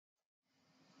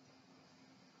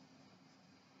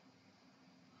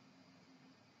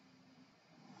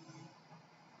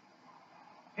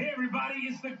everybody,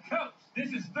 it's the coach.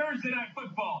 This is Thursday Night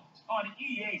Football on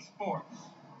EA Sports.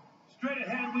 Straight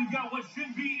ahead, we've got what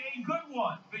should be a good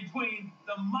one between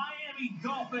the Miami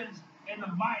Dolphins and the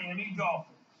Miami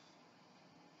Dolphins.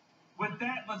 With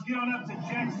that, let's get on up to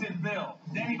Jacksonville.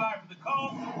 Standing by for the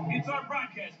call, it's our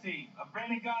broadcast team of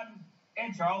Brandon Godden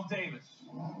and Charles Davis.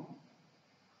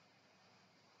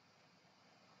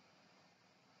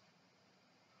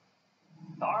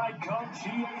 All right, Coach,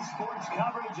 EA Sports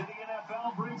coverage of the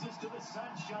NFL brings us to the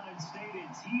Sunshine State and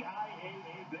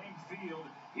TIAA Bank Field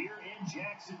here in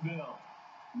Jacksonville.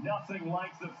 Nothing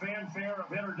like the fanfare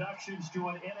of introductions to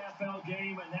an NFL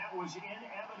game, and that was in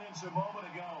evidence a moment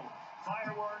ago.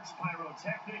 Fireworks,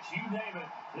 pyrotechnics, you name it,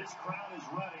 this crowd is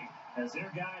ready as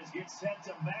their guys get set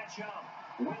to match up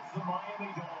with the Miami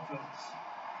Dolphins.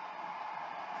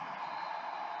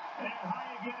 And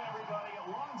hi again, everybody.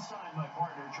 Alongside my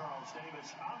partner, Charles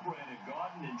Davis, I'm Brandon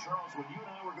Godden. And Charles, when you and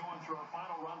I were going through our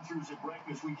final run-throughs at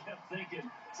breakfast, we kept thinking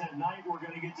tonight we're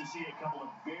going to get to see a couple of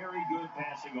very good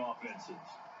passing offenses.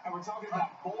 And we're talking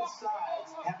about both sides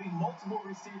having multiple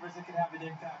receivers that can have an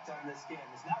impact on this game.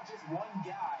 It's not just one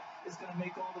guy that's going to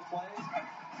make all the plays.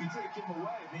 If you take him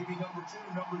away, maybe number two,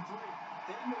 number three,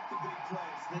 they make the big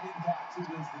plays that impact who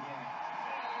wins the game.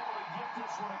 Get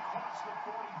this one across the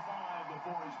 45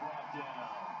 before he's brought down.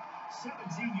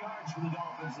 17 yards for the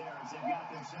Dolphins there as they've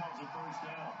got themselves a first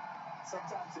down.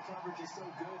 Sometimes the coverage is so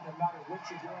good, no matter what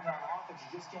you're doing on offense,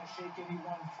 you just can't shake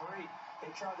anyone free.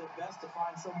 They try their best to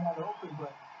find someone open,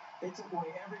 but they took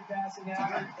away every passing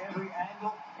alley, every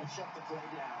angle, and shut the play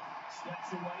down.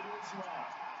 Steps away to his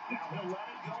left. Now he'll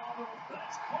let it go over.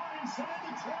 That's caught inside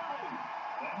the 20.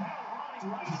 And now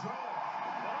running right through it.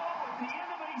 Oh, at the end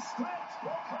of it, he strips.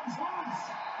 Ball comes loose.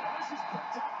 And this is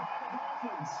picked up by the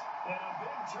Dolphins. And a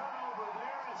big turnover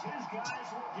there as his guys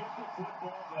will get the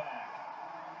football back.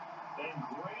 And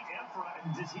great effort.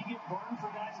 And does he get burned for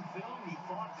guys in film? He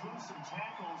fought through some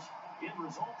tackles. End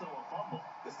result, though, a fumble.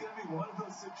 It's going to be one of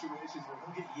those situations where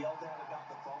he'll get yelled at about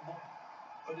the fumble,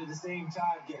 but at the same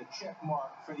time get a check mark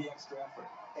for the extra effort.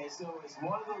 And so it's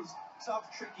one of those tough,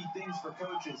 tricky things for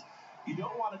coaches. You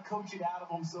don't want to coach it out of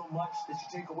them so much that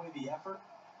you take away the effort.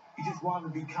 You just want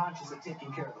them to be conscious of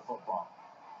taking care of the football.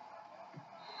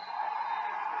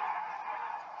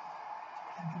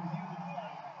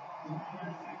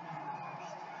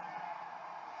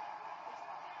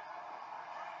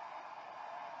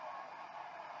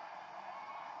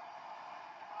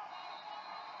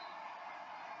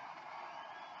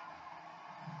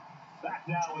 Back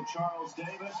now with Charles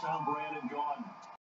Davis. I'm Brandon Godden.